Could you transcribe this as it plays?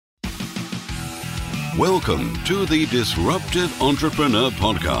Welcome to the Disruptive Entrepreneur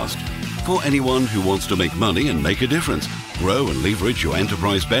Podcast. For anyone who wants to make money and make a difference, grow and leverage your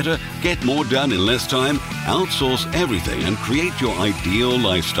enterprise better, get more done in less time, outsource everything and create your ideal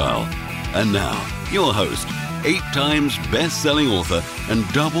lifestyle. And now, your host, 8 times best-selling author and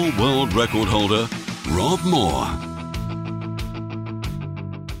double world record holder, Rob Moore.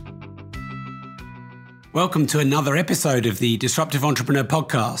 Welcome to another episode of the Disruptive Entrepreneur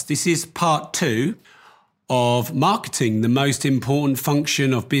Podcast. This is part 2 of marketing, the most important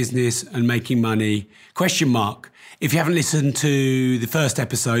function of business and making money, ? If you haven't listened to the first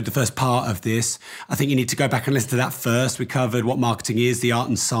episode, the first part of this, I think you need to go back and listen to that first. We covered what marketing is, the art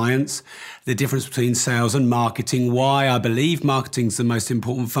and science, the difference between sales and marketing, why I believe marketing is the most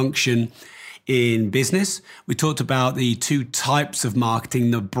important function in business. We talked about the 2 types of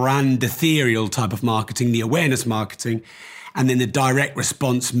marketing, the brand ethereal type of marketing, the awareness marketing, and then the direct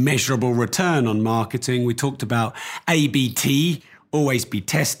response, measurable return on marketing. We talked about ABT, always be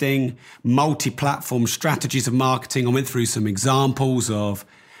testing, multi-platform strategies of marketing. I went through some examples of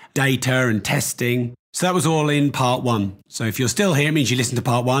data and testing. So that was all in part 1. So if you're still here, it means you listened to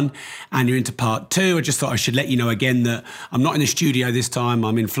part 1 and you're into part 2. I just thought I should let you know again that I'm not in the studio this time.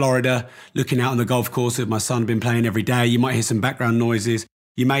 I'm in Florida, looking out on the golf course with my son. I've been playing every day. You might hear some background noises.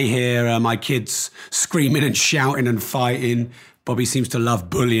 You may hear my kids screaming and shouting and fighting. Bobby seems to love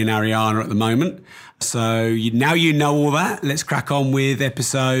bullying Ariana at the moment. So now you know all that. Let's crack on with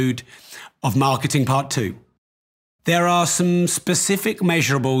episode of marketing part 2. There are some specific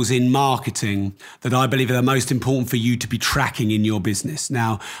measurables in marketing that I believe are the most important for you to be tracking in your business.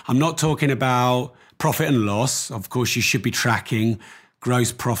 Now, I'm not talking about profit and loss. Of course, you should be tracking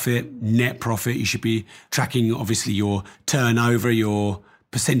gross profit, net profit. You should be tracking, obviously, your turnover, your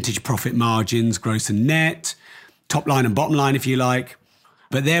percentage profit margins, gross and net, top line and bottom line, if you like.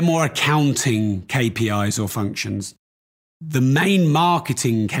 But they're more accounting KPIs or functions. The main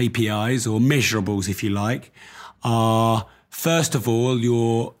marketing KPIs or measurables, if you like, are, first of all,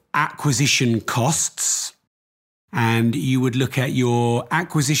 your acquisition costs. And you would look at your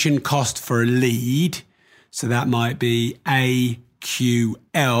acquisition cost for a lead. So that might be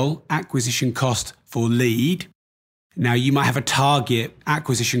AQL, acquisition cost for lead. Now, you might have a target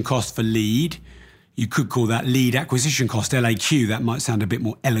acquisition cost for lead. You could call that lead acquisition cost, LAQ. That might sound a bit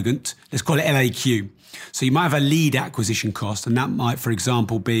more elegant. Let's call it LAQ. So you might have a lead acquisition cost, and that might, for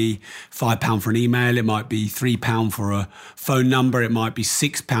example, be £5 for an email. It might be £3 for a phone number. It might be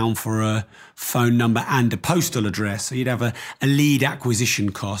 £6 for a phone number and a postal address. So you'd have a lead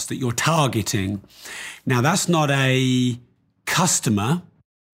acquisition cost that you're targeting. Now, that's not a customer.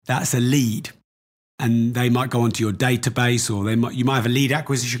 That's a lead. And they might go onto your database, or you might have a lead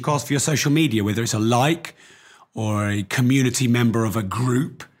acquisition cost for your social media, whether it's a like or a community member of a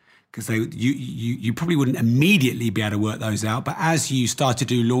group, because you probably wouldn't immediately be able to work those out. But as you start to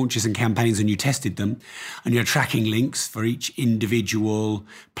do launches and campaigns and you tested them and you're tracking links for each individual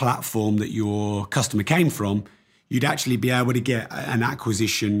platform that your customer came from, you'd actually be able to get an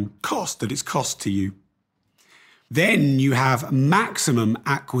acquisition cost that it's cost to you. Then you have maximum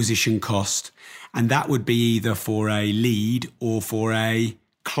acquisition cost. And that would be either for a lead or for a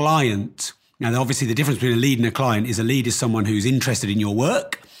client. Now, obviously, the difference between a lead and a client is a lead is someone who's interested in your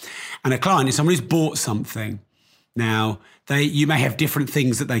work, and a client is someone who's bought something. Now, you may have different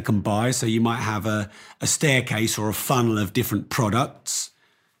things that they can buy. So you might have a staircase or a funnel of different products.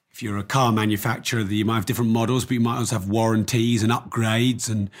 If you're a car manufacturer, you might have different models, but you might also have warranties and upgrades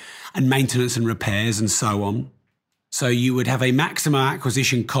and maintenance and repairs and so on. So you would have a maximum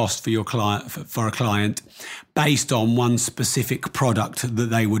acquisition cost for your client, for a client, based on one specific product that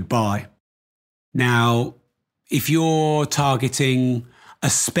they would buy. Now, if you're targeting a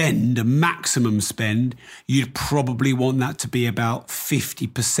maximum spend, you'd probably want that to be about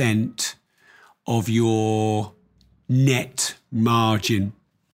 50% of your net margin.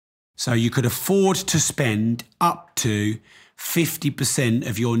 So you could afford to spend up to 50%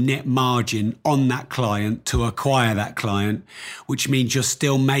 of your net margin on that client to acquire that client, which means you're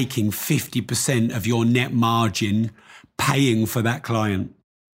still making 50% of your net margin paying for that client.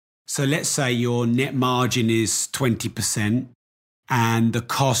 So let's say your net margin is 20% and the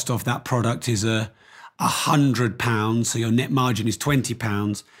cost of that product is £100. So your net margin is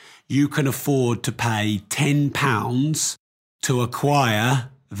 £20. You can afford to pay £10 to acquire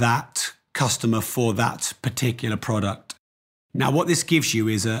that customer for that particular product. Now, what this gives you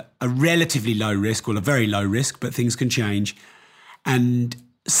is a relatively low risk, or a very low risk, but things can change, and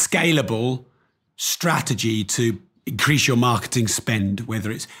scalable strategy to increase your marketing spend,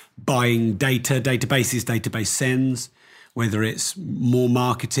 whether it's buying databases, database sends, whether it's more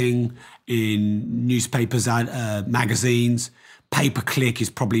marketing in newspapers, magazines. Pay-per-click is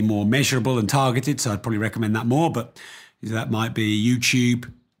probably more measurable and targeted, so I'd probably recommend that more, but that might be YouTube,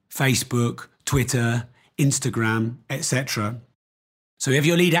 Facebook, Twitter, Instagram, etc. So you have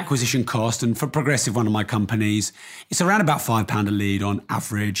your lead acquisition cost, and for Progressive, one of my companies, it's around about £5 a lead on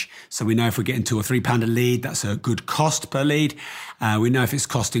average. So we know if we're getting £2 or £3 a lead, that's a good cost per lead. We know if it's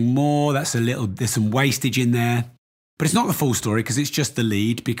costing more, there's some wastage in there. But it's not the full story because it's just the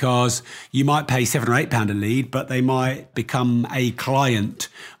lead, because you might pay £7 or £8 a lead, but they might become a client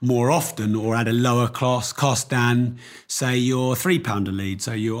more often or at a lower cost than, say, your £3 a lead.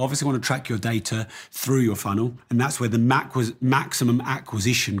 So you obviously want to track your data through your funnel, and that's where the maximum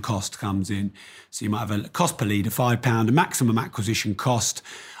acquisition cost comes in. So you might have a cost per lead of £5, a maximum acquisition cost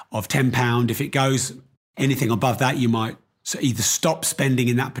of £10. If it goes anything above that, you might either stop spending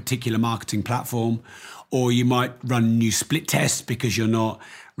in that particular marketing platform, or you might run new split tests because you're not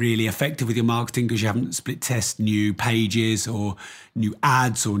really effective with your marketing because you haven't split test new pages or new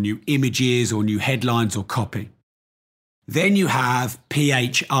ads or new images or new headlines or copy. Then you have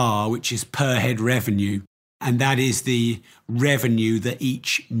PHR, which is per head revenue, and that is the revenue that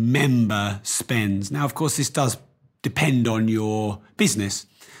each member spends. Now, of course, this does depend on your business.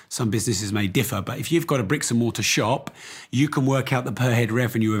 Some businesses may differ, but if you've got a bricks and mortar shop, you can work out the per head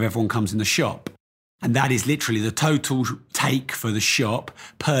revenue of everyone comes in the shop. And that is literally the total take for the shop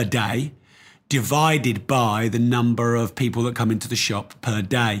per day divided by the number of people that come into the shop per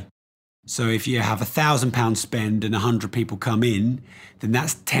day. So if you have £1,000 spend and 100 people come in, then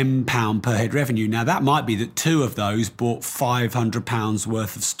that's £10 per head revenue. Now that might be that 2 of those bought £500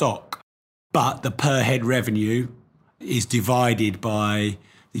 worth of stock, but the per head revenue is divided by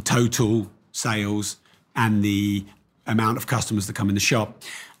the total sales and the amount of customers that come in the shop.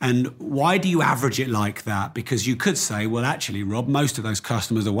 And why do you average it like that? Because you could say, well, actually, Rob, most of those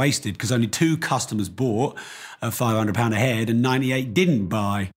customers are wasted because only 2 customers bought at £500 a head and 98 didn't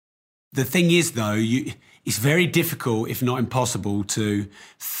buy. The thing is, though, it's very difficult, if not impossible, to,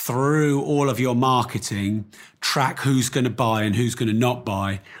 through all of your marketing, track who's going to buy and who's going to not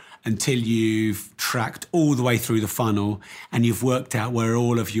buy until you've tracked all the way through the funnel and you've worked out where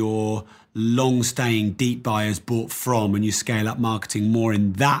all of your long-staying deep buyers bought from, and you scale up marketing more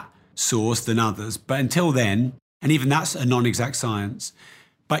in that source than others. But until then, and even that's a non-exact science,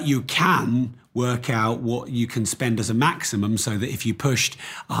 but you can work out what you can spend as a maximum so that if you pushed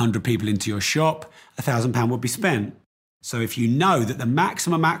 100 people into your shop, £1,000 would be spent. So if you know that the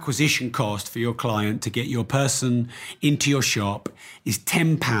maximum acquisition cost for your client to get your person into your shop is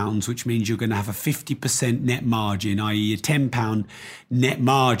 £10, which means you're going to have a 50% net margin, i.e. a £10 net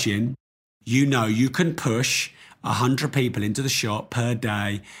margin, you know you can push 100 people into the shop per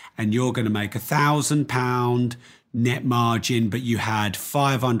day and you're going to make £1,000 net margin, but you had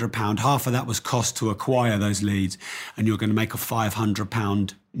 £500, half of that was cost to acquire those leads, and you're going to make a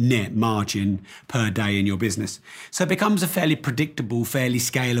 £500 net margin per day in your business. So it becomes a fairly predictable, fairly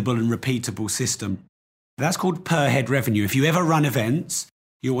scalable and repeatable system. That's called per head revenue. If you ever run events,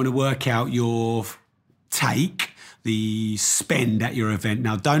 you want to work out your take, the spend at your event.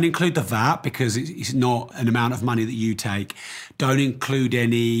 Now, don't include the VAT because it's not an amount of money that you take. Don't include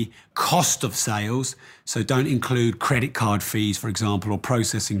any cost of sales. So don't include credit card fees, for example, or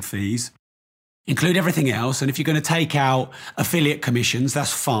processing fees. Include everything else. And if you're going to take out affiliate commissions,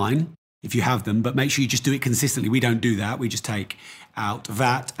 that's fine if you have them, but make sure you just do it consistently. We don't do that. We just take out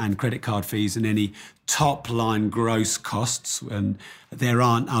VAT and credit card fees and any top line gross costs. And there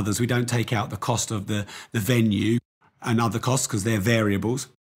aren't others. We don't take out the cost of the venue and other costs because they're variables.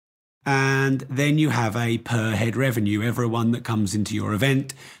 And then you have a per head revenue. Everyone that comes into your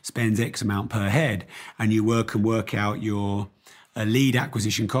event spends X amount per head, and you work out your lead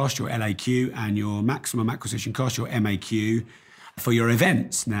acquisition cost, your LAQ, and your maximum acquisition cost, your MAQ, for your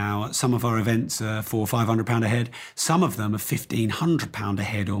events. Now, some of our events are for £500 a head. Some of them are £1,500 a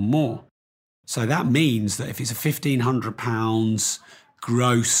head or more. So that means that if it's a £1,500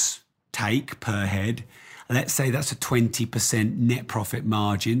 gross take per head, let's say that's a 20% net profit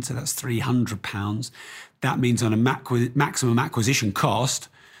margin, so that's £300. That means on a maximum acquisition cost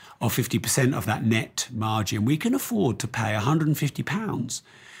of 50% of that net margin, we can afford to pay £150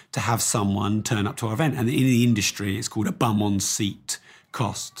 to have someone turn up to our event. And in the industry, it's called a bum on seat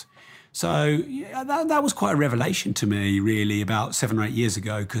cost. So yeah, that was quite a revelation to me, really, about 7 or 8 years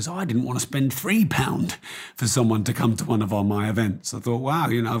ago, because I didn't want to spend £3 for someone to come to one of my events. I thought, wow,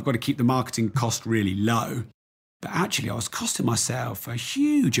 I've got to keep the marketing cost really low. But actually, I was costing myself a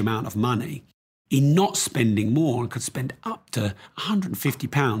huge amount of money in not spending more. I could spend up to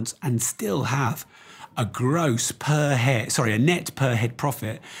 £150 and still have a net per head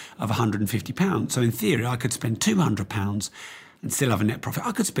profit of £150. So in theory, I could spend £200 and still have a net profit.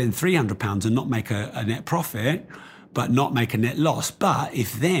 I could spend £300 and not make a net profit, but not make a net loss. But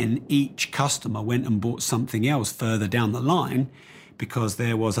if then each customer went and bought something else further down the line, because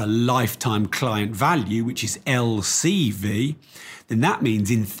there was a lifetime client value, which is LCV, then that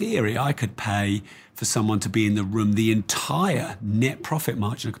means in theory I could pay for someone to be in the room the entire net profit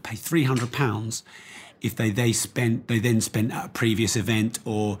margin. I could pay £300 if they then spent at a previous event,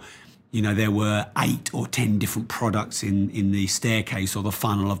 or there were 8 or 10 different products in the staircase or the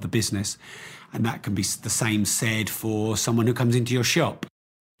funnel of the business. And that can be the same said for someone who comes into your shop.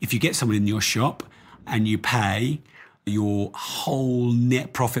 If you get someone in your shop and you pay your whole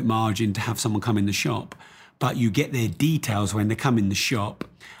net profit margin to have someone come in the shop, but you get their details when they come in the shop,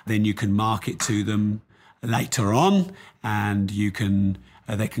 then you can market to them later on, and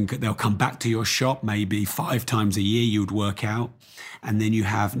they'll come back to your shop maybe 5 times a year. You would work out, and then you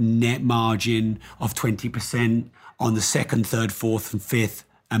have net margin of 20% on the 2nd, 3rd, 4th, and 5th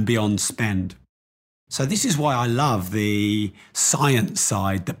and beyond spend. So this is why I love the science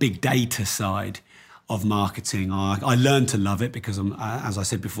side, the big data side of marketing. I learned to love it because as I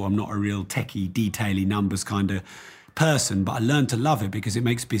said before, I'm not a real techie, detaily numbers kind of person, but I learned to love it because it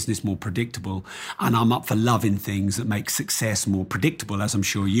makes business more predictable. And I'm up for loving things that make success more predictable, as I'm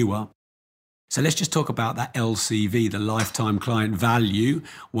sure you are. So let's just talk about that LCV, the lifetime client value,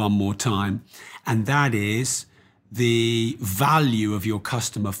 one more time. And that is the value of your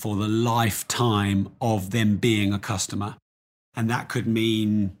customer for the lifetime of them being a customer. And that could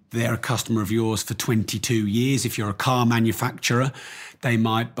mean they're a customer of yours for 22 years. If you're a car manufacturer, they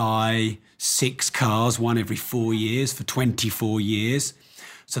might buy 6 cars, one every 4 years for 24 years.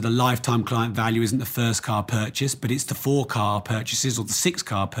 So the lifetime client value isn't the first car purchase, but it's the 4 car purchases or the 6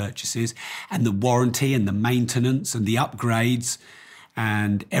 car purchases, and the warranty and the maintenance and the upgrades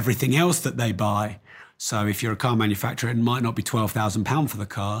and everything else that they buy. So if you're a car manufacturer, it might not be £12,000 for the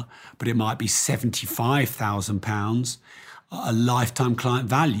car, but it might be £75,000, a lifetime client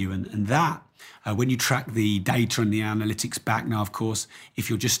value. And that, when you track the data and the analytics back now, of course, if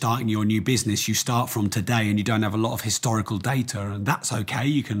you're just starting your new business, you start from today and you don't have a lot of historical data, and that's okay.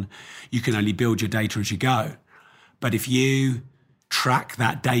 You can only build your data as you go. But if you track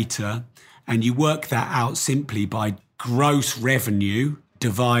that data and you work that out simply by gross revenue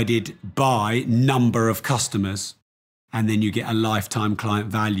divided by number of customers, and then you get a lifetime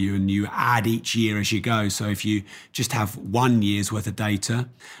client value, and you add each year as you go. So if you just have 1 year's worth of data,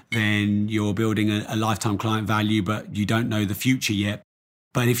 then you're building a lifetime client value, but you don't know the future yet.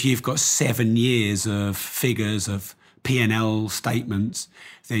 But if you've got 7 years of figures of P&L statements,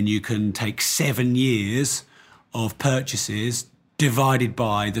 then you can take 7 years of purchases divided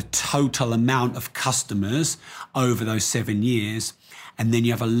by the total amount of customers over those 7 years. And then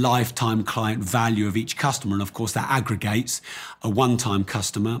you have a lifetime client value of each customer. And of course, that aggregates a one-time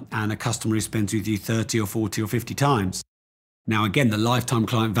customer and a customer who spends with you 30 or 40 or 50 times. Now, again, the lifetime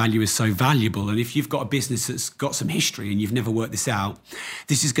client value is so valuable. And if you've got a business that's got some history and you've never worked this out,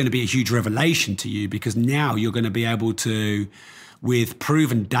 this is going to be a huge revelation to you, because now you're going to be able to, with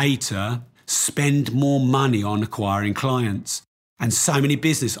proven data, spend more money on acquiring clients. And so many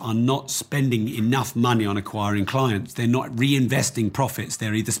businesses are not spending enough money on acquiring clients. They're not reinvesting profits.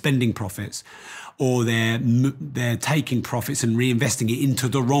 They're either spending profits or they're taking profits and reinvesting it into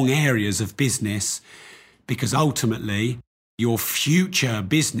the wrong areas of business, because ultimately your future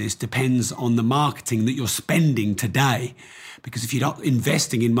business depends on the marketing that you're spending today. Because if you're not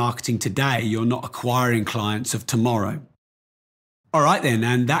investing in marketing today, you're not acquiring clients of tomorrow. All right then,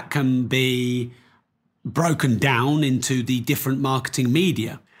 and that can be broken down into the different marketing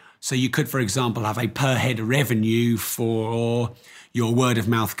media. So you could, for example, have a per head revenue for your word of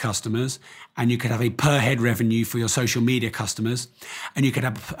mouth customers, and you could have a per head revenue for your social media customers, and you could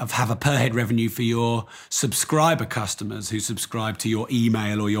have a per head revenue for your subscriber customers who subscribe to your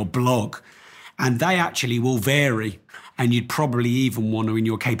email or your blog. And they actually will vary. And you'd probably even want to, in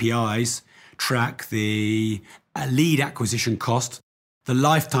your KPIs, track the lead acquisition cost, the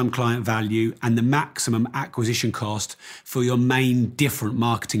lifetime client value, and the maximum acquisition cost for your main different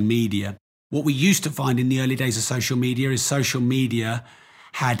marketing media. What we used to find in the early days of social media is social media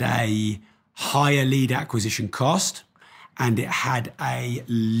had a higher lead acquisition cost and it had a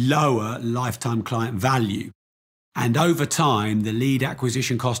lower lifetime client value. And over time, the lead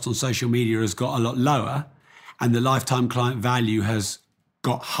acquisition cost on social media has got a lot lower and the lifetime client value has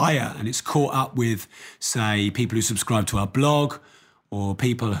got higher, and it's caught up with, say, people who subscribe to our blog, or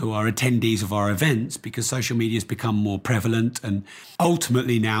people who are attendees of our events, because social media has become more prevalent. And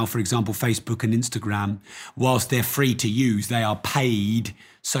ultimately now, for example, Facebook and Instagram, whilst they're free to use, they are paid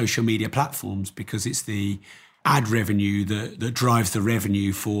social media platforms because it's the ad revenue that drives the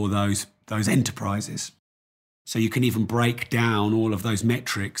revenue for those enterprises. So you can even break down all of those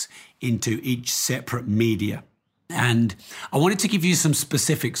metrics into each separate media. And I wanted to give you some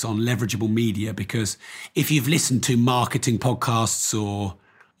specifics on leverageable media, because if you've listened to marketing podcasts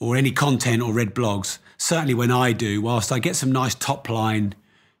or any content or read blogs, certainly when I do, whilst I get some nice top line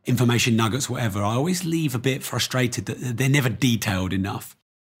information nuggets, whatever, I always leave a bit frustrated that they're never detailed enough.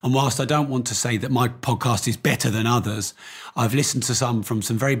 And whilst I don't want to say that my podcast is better than others, I've listened to some from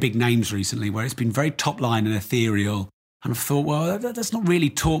some very big names recently where it's been very top line and ethereal. And I thought, well, that's not really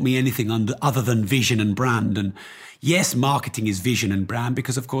taught me anything other than vision and brand. And yes, marketing is vision and brand,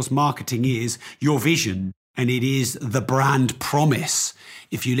 because of course, marketing is your vision and it is the brand promise.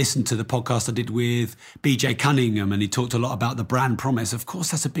 If you listen to the podcast I did with BJ Cunningham, and he talked a lot about the brand promise, of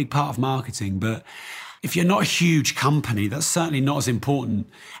course, that's a big part of marketing. But if you're not a huge company, that's certainly not as important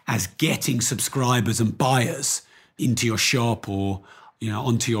as getting subscribers and buyers into your shop or,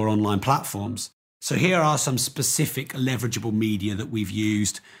 onto your online platforms. So here are some specific leverageable media that we've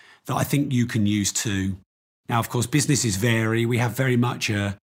used that I think you can use too. Now, of course, businesses vary. We have very much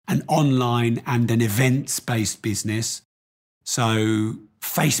an online and an events-based business. So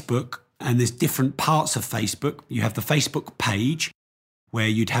Facebook, and there's different parts of Facebook. You have the Facebook page where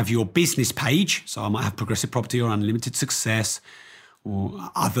you'd have your business page. So I might have Progressive Property or Unlimited Success or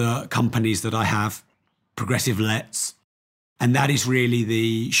other companies that I have, Progressive Lets. And that is really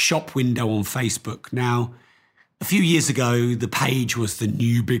the shop window on Facebook. Now, a few years ago, the page was the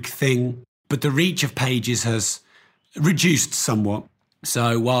new big thing, but the reach of pages has reduced somewhat.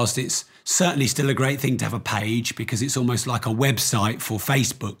 So whilst it's certainly still a great thing to have a page, because it's almost like a website for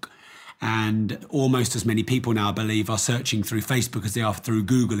Facebook, and almost as many people now, I believe, are searching through Facebook as they are through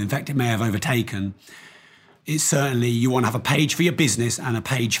Google. In fact, it may have overtaken. It's certainly, you want to have a page for your business and a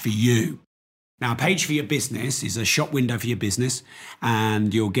page for you. Now, a page for your business is a shop window for your business,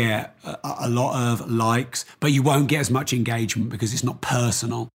 and you'll get a lot of likes, but you won't get as much engagement because it's not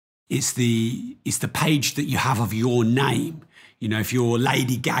personal. It's the page that you have of your name. If you're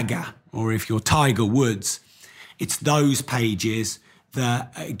Lady Gaga or if you're Tiger Woods, it's those pages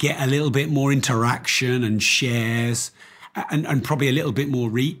that get a little bit more interaction and shares and probably a little bit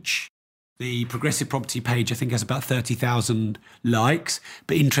more reach. The Progressive Property page, I think, has about 30,000 likes.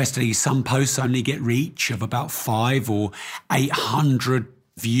 But interestingly, some posts only get reach of about 500 or 800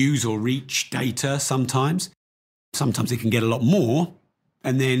 views or reach data sometimes. Sometimes it can get a lot more.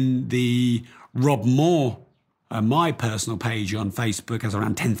 And then the Rob Moore, my personal page on Facebook, has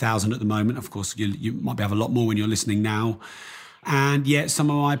around 10,000 at the moment. Of course, you might have a lot more when you're listening now. And yet some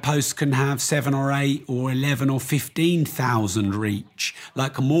of my posts can have 7 or 8 or 11 or 15,000 reach,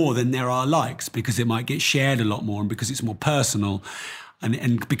 like more than there are likes, because it might get shared a lot more and because it's more personal.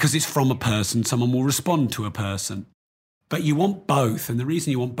 And because it's from a person, someone will respond to a person. But you want both. And the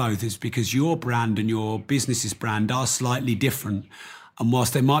reason you want both is because your brand and your business's brand are slightly different. And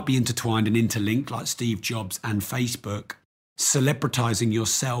whilst they might be intertwined and interlinked, like Steve Jobs and Facebook, celebritizing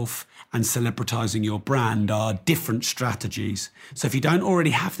yourself and celebritizing your brand are different strategies. So if you don't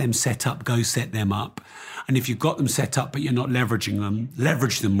already have them set up, go set them up. And if you've got them set up but you're not leveraging them,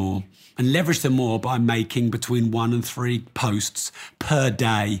 leverage them more. And leverage them more by making between 1 and 3 posts per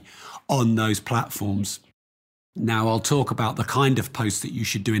day on those platforms. Now, I'll talk about the kind of posts that you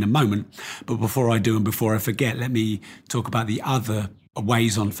should do in a moment. But before I do and before I forget, let me talk about the other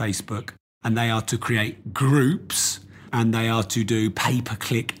ways on Facebook. And they are to create groups, and they are to do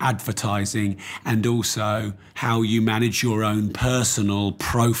pay-per-click advertising, and also how you manage your own personal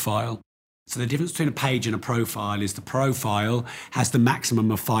profile. So the difference between a page and a profile is the profile has the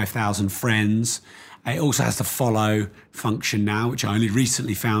maximum of 5,000 friends. It also has the follow function now, which I only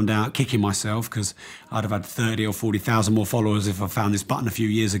recently found out, kicking myself, because I'd have had 30 or 40,000 more followers if I found this button a few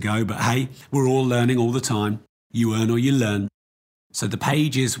years ago. But hey, we're all learning all the time. You earn or you learn. So the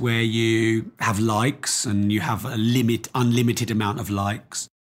page is where you have likes and you have a unlimited amount of likes.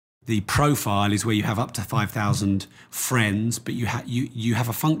 The profile is where you have up to 5,000 friends, but you have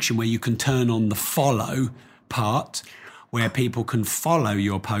a function where you can turn on the follow part, where people can follow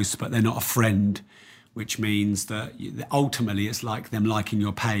your posts, but they're not a friend, which means that ultimately it's like them liking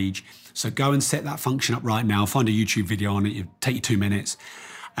your page. So go and set that function up right now. Find a YouTube video on it. It'll take you 2 minutes.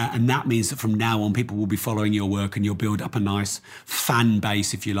 And that means that from now on, people will be following your work and you'll build up a nice fan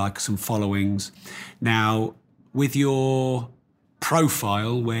base, if you like, some followings. Now, with your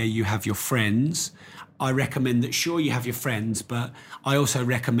profile where you have your friends, I recommend that, sure, you have your friends, but I also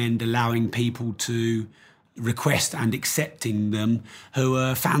recommend allowing people to request and accepting them who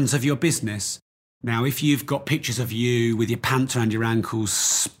are fans of your business. Now, if you've got pictures of you with your pants around your ankles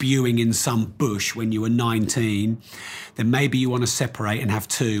spewing in some bush when you were 19, then maybe you want to separate and have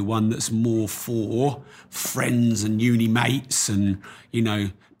two. One that's more for friends and uni mates and,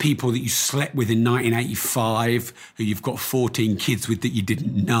 people that you slept with in 1985 who you've got 14 kids with that you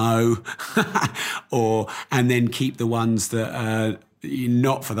didn't know. And then keep the ones that you're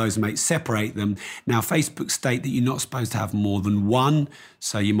not for those mates, separate them. Now, Facebook state that you're not supposed to have more than one,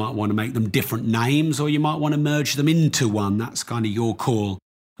 so you might want to make them different names, or you might want to merge them into one. That's kind of your call.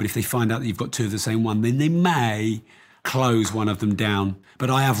 But if they find out that you've got two of the same one, then they may close one of them down. But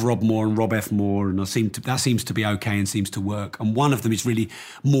I have Rob Moore and Rob F. Moore, and that seems to be okay and seems to work. And one of them is really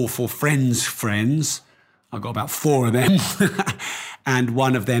more for friends. I've got about 4 of them. And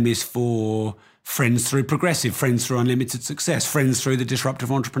one of them is for friends through Progressive, friends through Unlimited Success, friends through the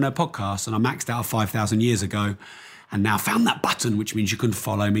Disruptive Entrepreneur podcast. And I maxed out 5,000 years ago and now found that button, which means you can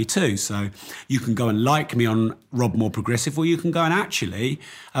follow me too. So you can go and like me on Rob Moore Progressive, or you can go and actually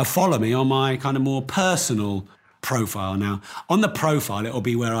follow me on my kind of more personal profile. Now, on the profile, it'll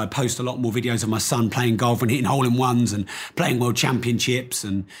be where I post a lot more videos of my son playing golf and hitting hole-in-ones and playing world championships,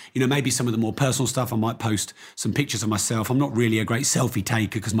 and maybe some of the more personal stuff. I might post some pictures of myself. I'm not really a great selfie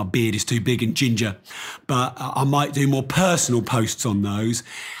taker because my beard is too big and ginger, but I might do more personal posts on those.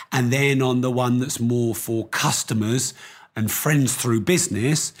 And then on the one that's more for customers and friends through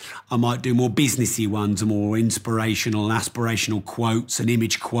business, I might do more businessy ones, and more inspirational and aspirational quotes and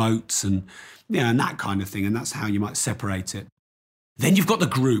image quotes and that kind of thing. And that's how you might separate it. Then you've got the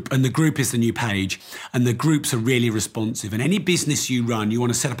group, and the group is the new page, and the groups are really responsive. And any business you run, you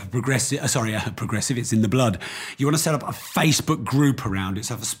want to set up a progressive, it's in the blood. You want to set up a Facebook group around it.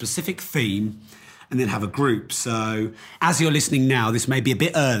 So have a specific theme and then have a group. So as you're listening now, this may be a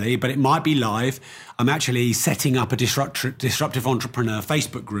bit early, but it might be live. I'm actually setting up a disruptive entrepreneur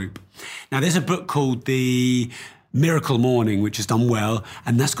Facebook group. Now, there's a book called The Miracle Morning, which has done well,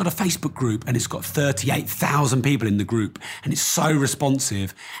 and that's got a Facebook group, and it's got 38,000 people in the group, and it's so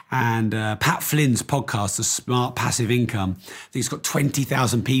responsive. And Pat Flynn's podcast, The Smart Passive Income, I think it's got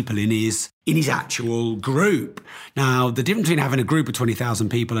 20,000 people in his actual group. Now, the difference between having a group of 20,000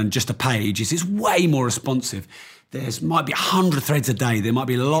 people and just a page is it's way more responsive. Might be 100 threads a day. There might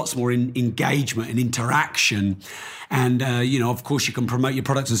be lots more engagement and interaction. And, of course, you can promote your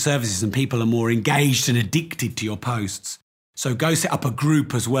products and services, and people are more engaged and addicted to your posts. So go set up a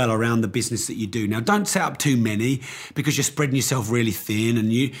group as well around the business that you do. Now, don't set up too many, because you're spreading yourself really thin,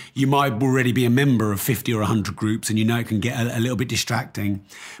 and you might already be a member of 50 or 100 groups, and it can get a little bit distracting.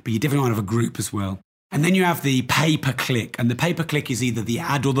 But you definitely want to have a group as well. And then you have the pay-per-click, and the pay-per-click is either the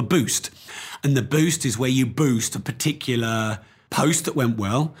ad or the boost. And the boost is where you boost a particular post that went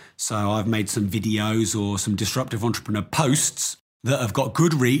well. So I've made some videos or some disruptive entrepreneur posts that have got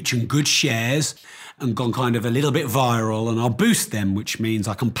good reach and good shares and gone kind of a little bit viral, and I'll boost them, which means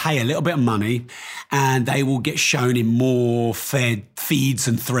I can pay a little bit of money and they will get shown in more feeds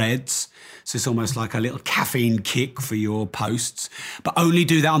and threads. So it's almost like a little caffeine kick for your posts, but only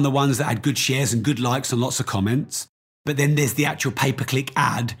do that on the ones that had good shares and good likes and lots of comments. But then there's the actual pay-per-click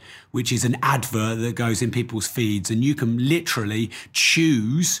ad, which is an advert that goes in people's feeds, and you can literally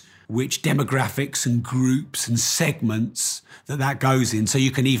choose which demographics and groups and segments that goes in. So you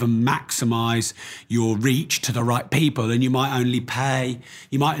can even maximize your reach to the right people, and you might limit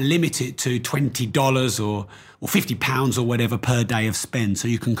it to $20 or £50 or whatever per day of spend, so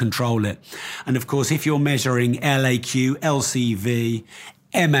you can control it. And of course, if you're measuring LAQ, LCV,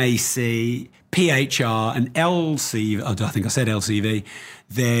 MAC, PHR and LCV, I think I said LCV,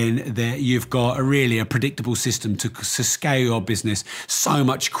 then you've got a predictable system to scale your business so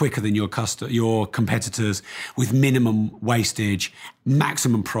much quicker than your competitors, with minimum wastage,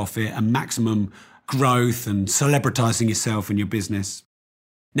 maximum profit and maximum growth, and celebritizing yourself and your business.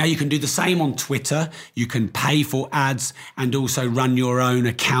 Now, you can do the same on Twitter. You can pay for ads and also run your own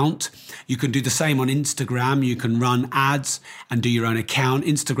account. You can do the same on Instagram. You can run ads and do your own account.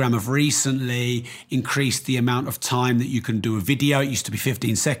 Instagram have recently increased the amount of time that you can do a video. It used to be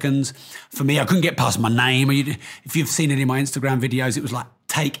 15 seconds. For me, I couldn't get past my name. If you've seen any of my Instagram videos, it was like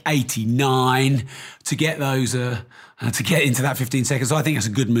take 89 to get those, to get into that 15 seconds. So I think that's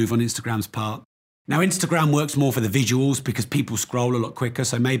a good move on Instagram's part. Now, Instagram works more for the visuals because people scroll a lot quicker.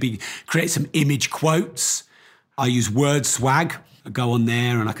 So maybe create some image quotes. I use word swag. I go on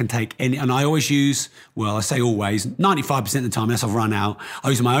there and I can take any, and I always use, well, I say always, 95% of the time, unless I've run out, I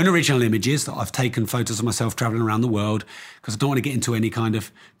use my own original images that I've taken photos of myself traveling around the world because I don't want to get into any kind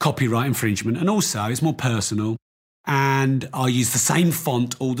of copyright infringement. And also it's more personal. And I use the same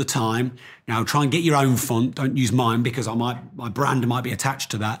font all the time. Now, try and get your own font. Don't use mine because my brand might be attached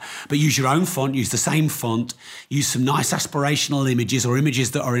to that. But use your own font, use the same font, use some nice aspirational images or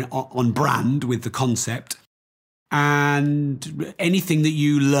images that are on brand with the concept. And anything that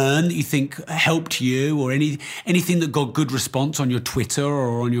you learn that you think helped you or anything that got good response on your Twitter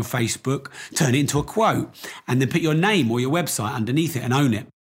or on your Facebook, turn it into a quote and then put your name or your website underneath it and own it.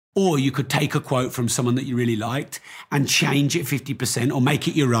 Or you could take a quote from someone that you really liked and change it 50% or make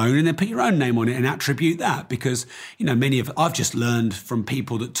it your own and then put your own name on it and attribute that. Because, I've just learned from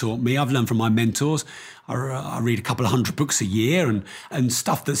people that taught me. I've learned from my mentors. I read a couple of 100 books a year and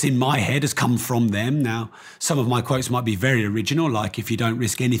stuff that's in my head has come from them. Now, some of my quotes might be very original, like if you don't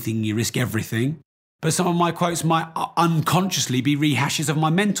risk anything, you risk everything. But some of my quotes might unconsciously be rehashes of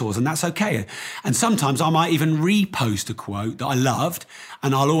my mentors, and that's okay. And sometimes I might even repost a quote that I loved,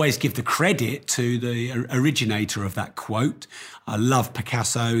 and I'll always give the credit to the originator of that quote. I love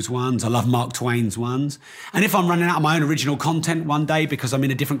Picasso's ones. I love Mark Twain's ones. And if I'm running out of my own original content one day because I'm in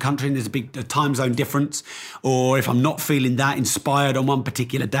a different country and there's a big time zone difference, or if I'm not feeling that inspired on one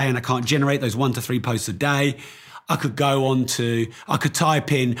particular day and I can't generate those 1 to 3 posts a day, I could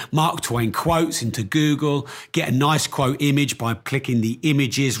type in Mark Twain quotes into Google, get a nice quote image by clicking the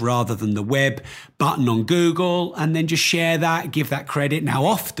images rather than the web button on Google, and then just share that, give that credit. Now,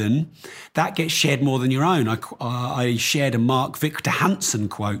 often that gets shared more than your own. I shared a Mark Victor Hansen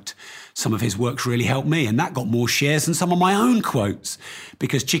quote. Some of his works really helped me, and that got more shares than some of my own quotes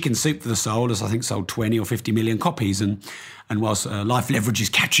because Chicken Soup for the Soul has, I think, sold 20 or 50 million copies. And whilst Life Leverage is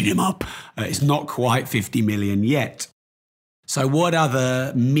catching him up, it's not quite 50 million yet. So what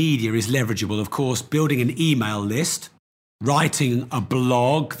other media is leverageable? Of course, building an email list, writing a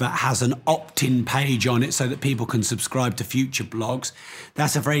blog that has an opt-in page on it so that people can subscribe to future blogs.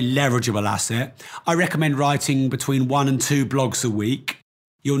 That's a very leverageable asset. I recommend writing between 1 and 2 blogs a week.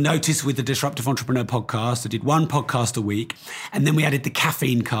 You'll notice with the Disruptive Entrepreneur podcast, I did 1 podcast a week, and then we added the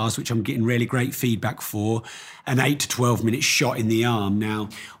caffeine cast, which I'm getting really great feedback for, an 8 to 12 minute shot in the arm. Now,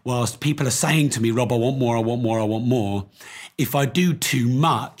 whilst people are saying to me, Rob, I want more, I want more, I want more, if I do too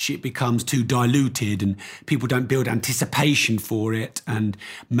much, it becomes too diluted and people don't build anticipation for it, and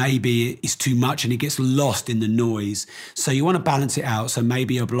maybe it's too much and it gets lost in the noise. So you want to balance it out. So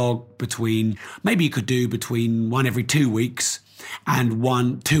maybe a blog maybe you could do between 1 every 2 weeks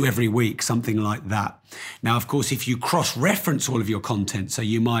and 2 every week, something like that. Now, of course, if you cross-reference all of your content, so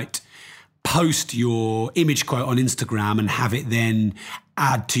you might post your image quote on Instagram and have it then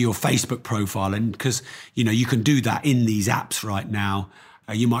add to your Facebook profile, and because you can do that in these apps right now.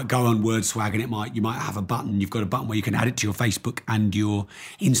 You might go on WordSwag and you might have a button. You've got a button where you can add it to your Facebook and your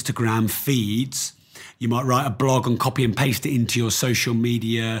Instagram feeds. You might write a blog and copy and paste it into your social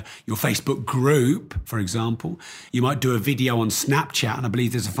media, your Facebook group, for example. You might do a video on Snapchat, and I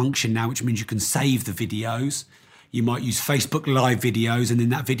believe there's a function now which means you can save the videos. You might use Facebook Live videos, and then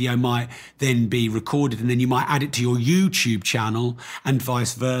that video might then be recorded, and then you might add it to your YouTube channel and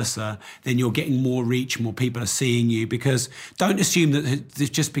vice versa. Then you're getting more reach, more people are seeing you, because don't assume that it's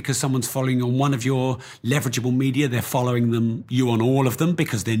just because someone's following you on one of your leverageable media, they're following you on all of them,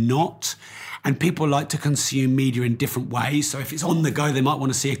 because they're not. And people like to consume media in different ways. So if it's on the go, they might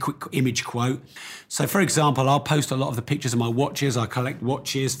want to see a quick image quote. So for example, I'll post a lot of the pictures of my watches. I collect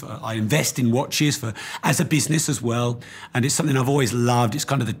watches. I invest in watches as a business as well. And it's something I've always loved. It's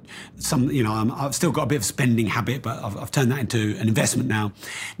kind of I've still got a bit of a spending habit, but I've turned that into an investment now.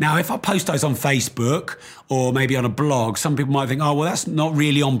 Now, if I post those on Facebook or maybe on a blog, some people might think, oh, well, that's not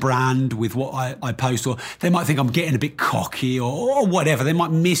really on brand with what I post. Or they might think I'm getting a bit cocky or whatever. They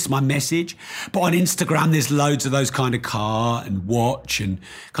might miss my message. But on Instagram, there's loads of those kind of car and watch and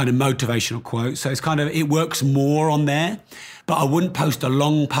kind of motivational quotes. So it works more on there. But I wouldn't post a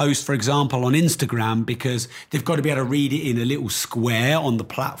long post, for example, on Instagram, because they've got to be able to read it in a little square on the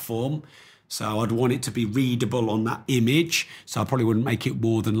platform. So I'd want it to be readable on that image. So I probably wouldn't make it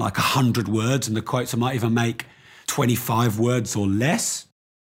more than like 100 words. And the quotes I might even make 25 words or less.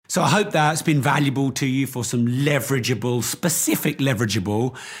 So I hope that's been valuable to you for some specific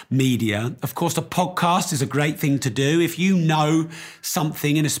leverageable media. Of course, a podcast is a great thing to do. If you know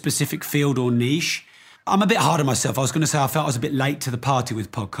something in a specific field or niche, I'm a bit hard on myself. I was going to say I felt I was a bit late to the party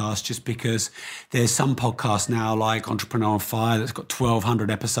with podcasts just because there's some podcasts now like Entrepreneur on Fire that's got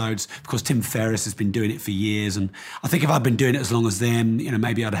 1,200 episodes. Of course, Tim Ferriss has been doing it for years. And I think if I'd been doing it as long as them,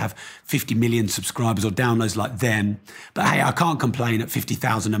 maybe I'd have 50 million subscribers or downloads like them. But hey, I can't complain at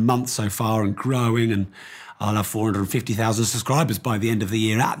 50,000 a month so far and growing. And I'll have 450,000 subscribers by the end of the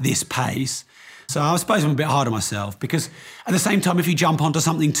year at this pace. So I suppose I'm a bit hard on myself because at the same time, if you jump onto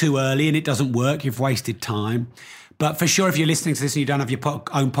something too early and it doesn't work, you've wasted time. But for sure, if you're listening to this and you don't have your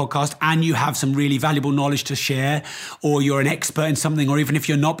own podcast and you have some really valuable knowledge to share, or you're an expert in something, or even if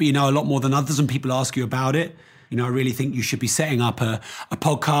you're not, but you know a lot more than others and people ask you about it, I really think you should be setting up a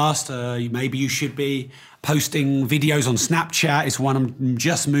podcast. Maybe you should be posting videos on Snapchat. It's one I'm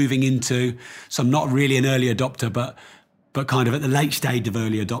just moving into. So I'm not really an early adopter, but kind of at the late stage of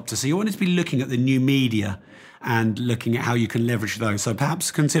early adopter. So you want to be looking at the new media and looking at how you can leverage those. So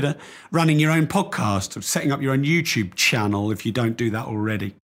perhaps consider running your own podcast or setting up your own YouTube channel if you don't do that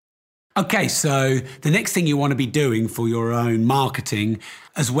already. Okay, so the next thing you want to be doing for your own marketing,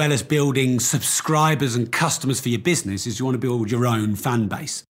 as well as building subscribers and customers for your business, is you want to build your own fan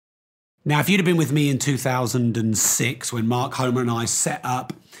base. Now, if you'd have been with me in 2006 when Mark Homer and I set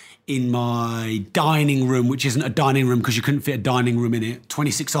up in my dining room, which isn't a dining room because you couldn't fit a dining room in it,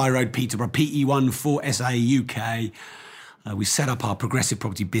 26 I Road, Peterborough, PE14SA UK. We set up our progressive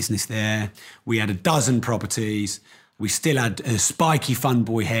property business there. We had a dozen properties. We still had spiky fun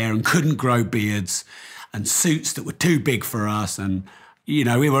boy hair and couldn't grow beards and suits that were too big for us. And,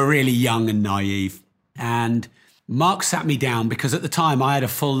 we were really young and naive. And Mark sat me down because at the time I had a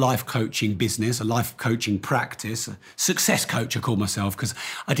full life coaching business, a life coaching practice, a success coach I called myself because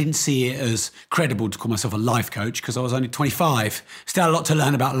I didn't see it as credible to call myself a life coach because I was only 25. Still had a lot to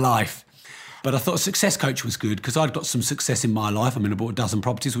learn about life. But I thought a success coach was good because I'd got some success in my life. I bought a dozen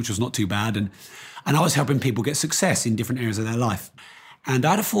properties, which was not too bad. And I was helping people get success in different areas of their life. And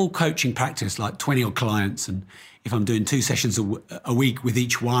I had a full coaching practice, like 20 odd clients. And if I'm doing 2 sessions a week with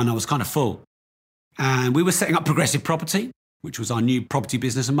each one, I was kind of full. And we were setting up Progressive Property, which was our new property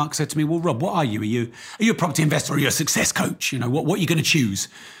business. And Mark said to me, well, Rob, what are you? Are you a property investor or are you a success coach? What are you going to choose?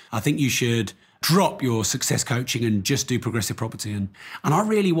 I think you should drop your success coaching and just do Progressive Property. And I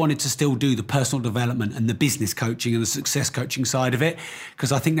really wanted to still do the personal development and the business coaching and the success coaching side of it,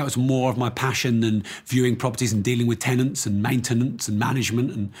 because I think that was more of my passion than viewing properties and dealing with tenants and maintenance and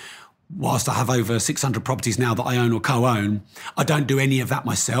management. And whilst I have over 600 properties now that I own or co-own, I don't do any of that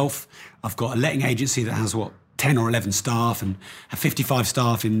myself. I've got a letting agency that has 10 or 11 staff and have 55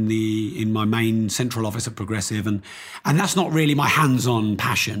 staff in my main central office at Progressive. And that's not really my hands-on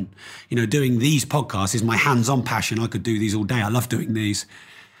passion. Doing these podcasts is my hands-on passion. I could do these all day. I love doing these.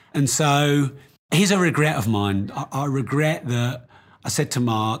 And so here's a regret of mine. I regret that I said to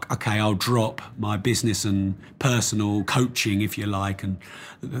Mark, okay, I'll drop my business and personal coaching, if you like, and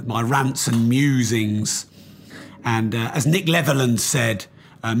my rants and musings. And as Nick Leatherland said,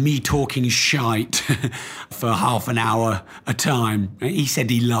 me talking shite for half an hour a time. He said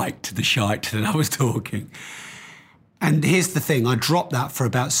he liked the shite that I was talking. And here's the thing, I dropped that for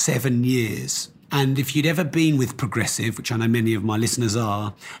about 7 years. And if you'd ever been with Progressive, which I know many of my listeners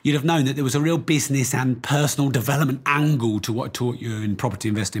are, you'd have known that there was a real business and personal development angle to what I taught you in property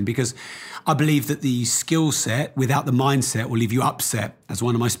investing, because I believe that the skill set without the mindset will leave you upset. As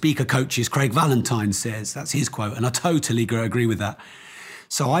one of my speaker coaches, Craig Valentine, says, that's his quote. And I totally agree with that.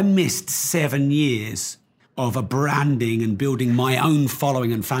 So I missed 7 years of a branding and building my own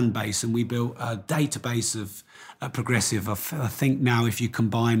following and fan base. And we built a database of Progressive. I think now if you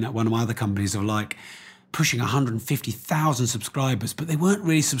combine one of my other companies of pushing 150,000 subscribers, but they weren't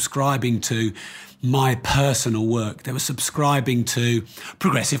really subscribing to my personal work. They were subscribing to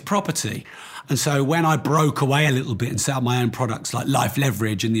Progressive Property. And so when I broke away a little bit and set up my own products like Life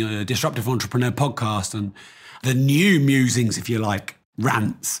Leverage and the Disruptive Entrepreneur podcast and the new musings, if you like,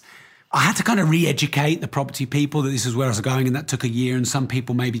 rants, I had to kind of re-educate the property people that this is where I was going, and that took a year, and some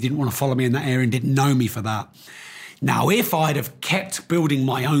people maybe didn't want to follow me in that area and didn't know me for that. Now, if I'd have kept building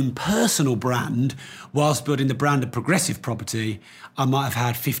my own personal brand whilst building the brand of Progressive Property, I might have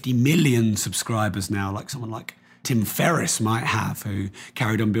had 50 million subscribers now, like someone like Tim Ferriss might have, who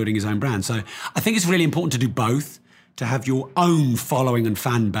carried on building his own brand. So I think it's really important to do both, to have your own following and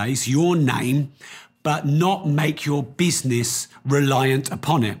fan base, your name, but not make your business reliant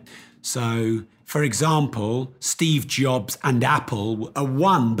upon it. So, for example, Steve Jobs and Apple are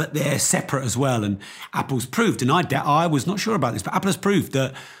one, but they're separate as well. And Apple's proved, and I was not sure about this, but Apple has proved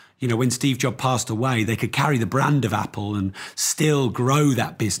that, when Steve Jobs passed away, they could carry the brand of Apple and still grow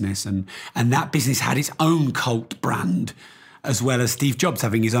that business. And that business had its own cult brand. as well as Steve Jobs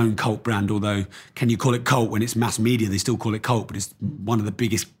having his own cult brand. Although, can you call it cult when it's mass media? They still call it cult, but it's one of the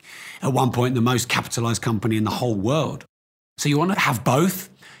biggest, at one point, the most capitalized company in the whole world. So you want to have both,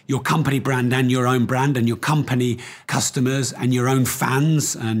 your company brand and your own brand, and your company customers and your own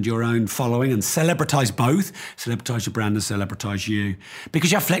fans and your own following, and celebritize both. Celebritize your brand and celebritize you.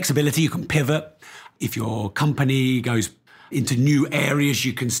 Because you have flexibility, you can pivot. If your company goes into new areas,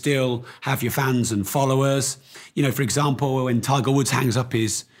 you can still have your fans and followers. You know, for example, when Tiger Woods hangs up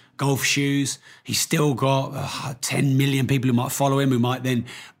his golf shoes, he's still got 10 million people who might follow him, who might then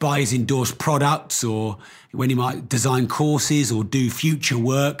buy his endorsed products, or when he might design courses or do future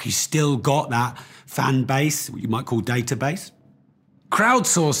work, he's still got that fan base, what you might call database.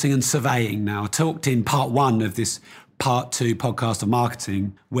 Crowdsourcing and surveying. Now, I talked in part 1 of this part 2 podcast of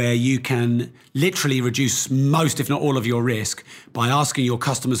marketing, where you can literally reduce most, if not all, of your risk by asking your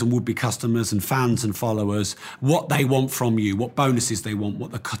customers and would-be customers and fans and followers what they want from you, what bonuses they want,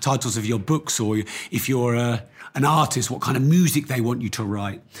 what the titles of your books, or if you're an artist, what kind of music they want you to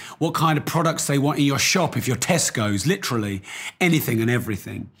write, what kind of products they want in your shop, if you're Tesco's, literally anything and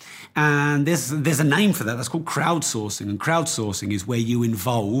everything. And there's a name for that. That's called crowdsourcing. And crowdsourcing is where you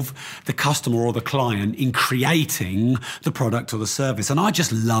involve the customer or the client in creating the product or the service. And I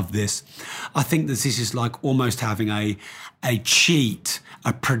just love this. I think that this is like almost having a cheat,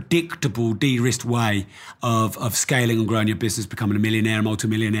 a predictable, de-risked way of scaling and growing your business, becoming a millionaire,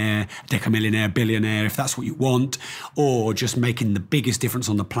 multimillionaire, decamillionaire, billionaire, if that's what you want, or just making the biggest difference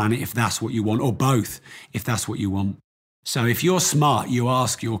on the planet, if that's what you want, or both, if that's what you want. So if you're smart, you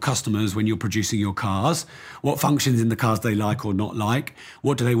ask your customers when you're producing your cars, what functions in the cars they like or not like,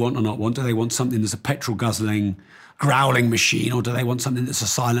 what do they want or not want? Do they want something that's a petrol-guzzling, growling machine, or do they want something that's a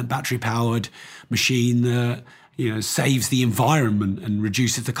silent, battery-powered machine that saves the environment and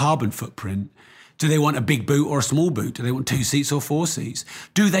reduces the carbon footprint? Do they want a big boot or a small boot? Do they want 2 seats or 4 seats?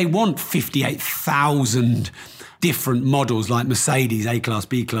 Do they want 58,000 different models like Mercedes, A-Class,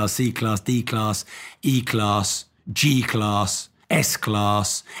 B-Class, C-Class, D-Class, E-Class, G-Class,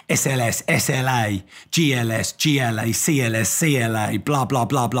 S-Class, SLS, SLA, GLS, GLA, CLS, CLA, blah, blah,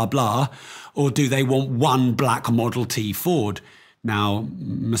 blah, blah, blah? Or do they want one black Model T Ford? Now,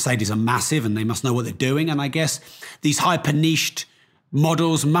 Mercedes are massive and they must know what they're doing. And I guess these hyper-niched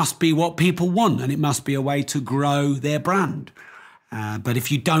models must be what people want, and it must be a way to grow their brand. But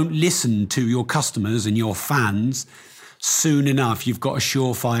if you don't listen to your customers and your fans, soon enough, you've got a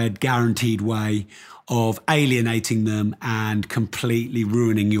surefire, guaranteed way of alienating them and completely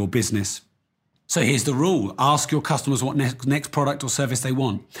ruining your business. So here's the rule. Ask your customers what next product or service they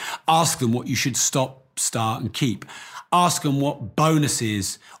want. Ask them what you should stop, start, and keep. Ask them what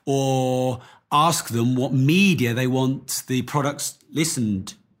bonuses, or ask them what media they want the products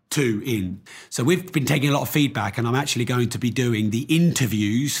listened to in. So we've been taking a lot of feedback, and I'm actually going to be doing the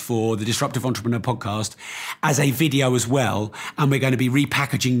interviews for the Disruptive Entrepreneur podcast as a video as well. And we're going to be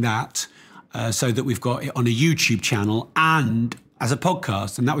repackaging that so that we've got it on a YouTube channel and as a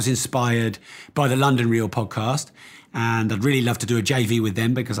podcast. And that was inspired by the London Real podcast. And I'd really love to do a JV with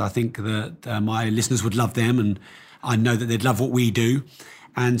them, because I think that my listeners would love them, and I know that they'd love what we do.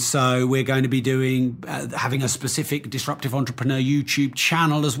 And so we're going to be doing, having a specific Disruptive Entrepreneur YouTube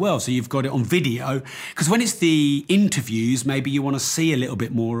channel as well. So you've got it on video, because when it's the interviews, maybe you want to see a little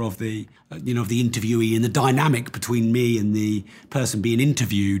bit more of the, of the interviewee and the dynamic between me and the person being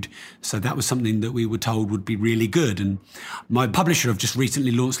interviewed. So that was something that we were told would be really good. And my publisher have just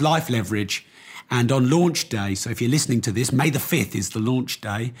recently launched Life Leverage. And on launch day, so if you're listening to this, May the 5th is the launch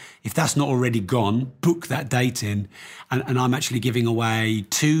day. If that's not already gone, book that date in. And I'm actually giving away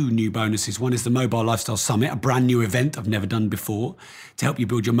 2 new bonuses. One is the Mobile Lifestyle Summit, a brand new event I've never done before, to help you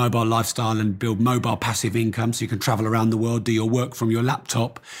build your mobile lifestyle and build mobile passive income so you can travel around the world, do your work from your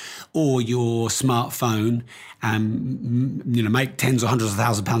laptop or your smartphone, and make tens or hundreds of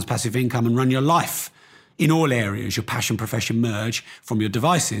thousands of pounds passive income and run your life in all areas, your passion, profession merge from your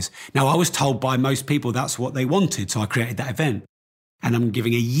devices. Now, I was told by most people that's what they wanted, so I created that event. And I'm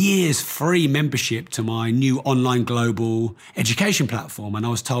giving a year's free membership to my new online global education platform. And I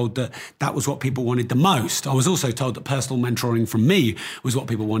was told that that was what people wanted the most. I was also told that personal mentoring from me was what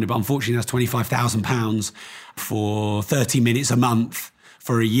people wanted, but unfortunately that's £25,000 for 30 minutes a month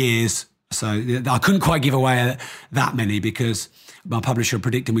for a year's. So I couldn't quite give away that many, because my publisher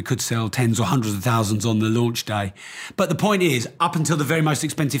predicting we could sell tens or hundreds of thousands on the launch day. But the point is, up until the very most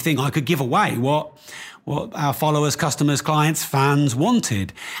expensive thing, I could give away what our followers, customers, clients, fans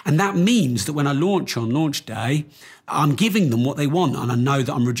wanted. And that means that when I launch on launch day, I'm giving them what they want. And I know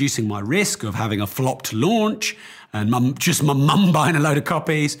that I'm reducing my risk of having a flopped launch, and my mum buying a load of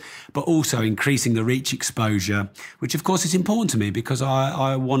copies, but also increasing the reach exposure, which of course is important to me because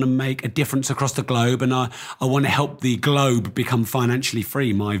I want to make a difference across the globe, and I want to help the globe become financially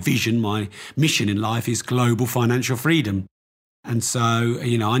free. My vision, my mission in life is global financial freedom. And so,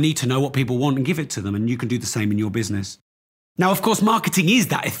 I need to know what people want and give it to them, and you can do the same in your business. Now, of course, marketing is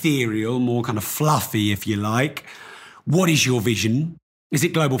that ethereal, more kind of fluffy, if you like. What is your vision? Is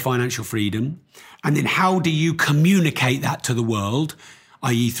it global financial freedom? And then how do you communicate that to the world,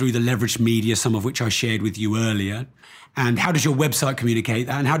 i.e. through the leveraged media, some of which I shared with you earlier? And how does your website communicate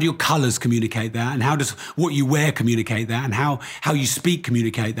that? And how do your colours communicate that? And how does what you wear communicate that? And how you speak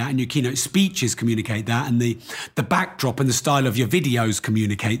communicate that? And your keynote speeches communicate that? And the backdrop and the style of your videos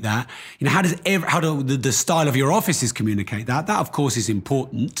communicate that? How do the style of your offices communicate that? That, of course, is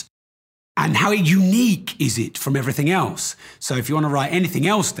important. And how unique is it from everything else? So if you want to write anything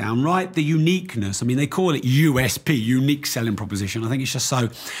else down, write the uniqueness. I mean, they call it USP, unique selling proposition. I think it's just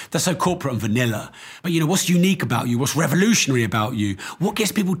that's so corporate and vanilla. But what's unique about you? What's revolutionary about you? What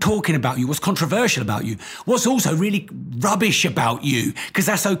gets people talking about you? What's controversial about you? What's also really rubbish about you? Because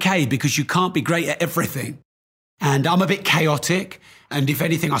that's okay, because you can't be great at everything. And I'm a bit chaotic. And if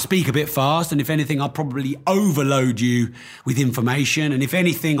anything, I speak a bit fast. And if anything, I'll probably overload you with information. And if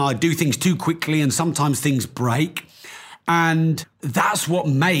anything, I do things too quickly and sometimes things break. And that's what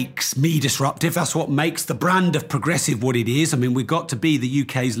makes me disruptive. That's what makes the brand of Progressive what it is. I mean, we've got to be the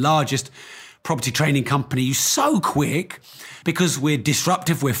UK's largest property training company so quick because we're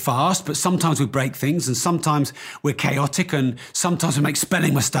disruptive, we're fast, but sometimes we break things and sometimes we're chaotic and sometimes we make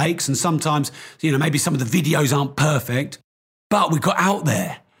spelling mistakes and sometimes, maybe some of the videos aren't perfect. But we got out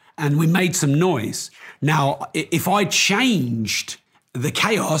there and we made some noise. Now, if I changed the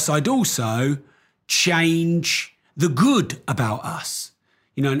chaos, I'd also change the good about us,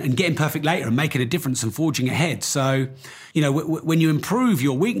 and getting perfect later and making a difference and forging ahead. So, when you improve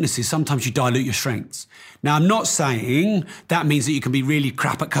your weaknesses, sometimes you dilute your strengths. Now, I'm not saying that means that you can be really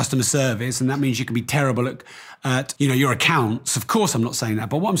crap at customer service and that means you can be terrible at your accounts. Of course, I'm not saying that.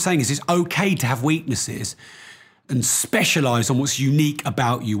 But what I'm saying is it's okay to have weaknesses and specialize on what's unique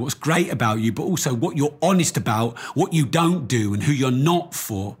about you, what's great about you, but also what you're honest about, what you don't do and who you're not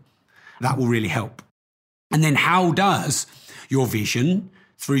for. That will really help. And then how does your vision,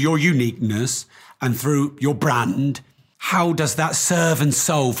 through your uniqueness and through your brand, how does that serve and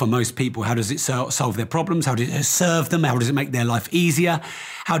solve for most people? How does it solve their problems? How does it serve them? How does it make their life easier?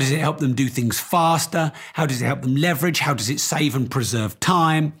 How does it help them do things faster? How does it help them leverage? How does it save and preserve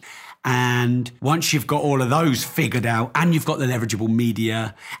time? And once you've got all of those figured out and you've got the leverageable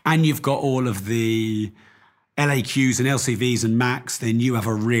media and you've got all of the LAQs and LCVs and MACs, then you have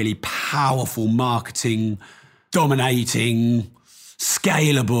a really powerful marketing, dominating,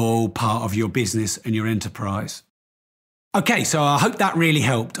 scalable part of your business and your enterprise. Okay, so I hope that really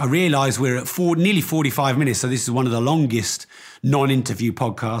helped. I realise we're at nearly 45 minutes, so this is one of the longest non-interview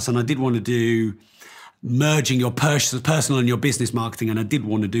podcasts, and I did want to do merging your personal and your business marketing. And I did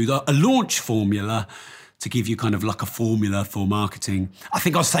want to do a launch formula to give you kind of like a formula for marketing. I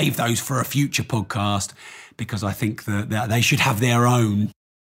think I'll save those for a future podcast because I think that they should have their own.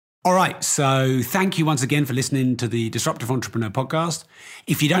 All right. So thank you once again for listening to the Disruptive Entrepreneur podcast.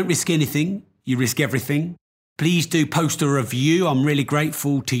 If you don't risk anything, you risk everything. Please do post a review. I'm really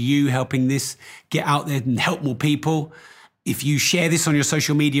grateful to you helping this get out there and help more people. If you share this on your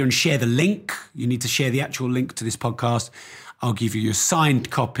social media and share the link, you need to share the actual link to this podcast. I'll give you a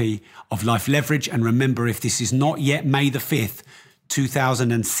signed copy of Life Leverage. And remember, if this is not yet May the 5th,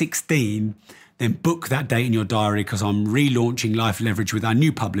 2016, then book that date in your diary because I'm relaunching Life Leverage with our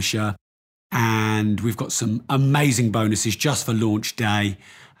new publisher. And we've got some amazing bonuses just for launch day.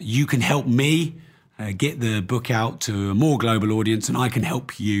 You can help me get the book out to a more global audience and I can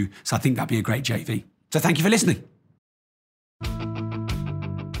help you. So I think that'd be a great JV. So thank you for listening.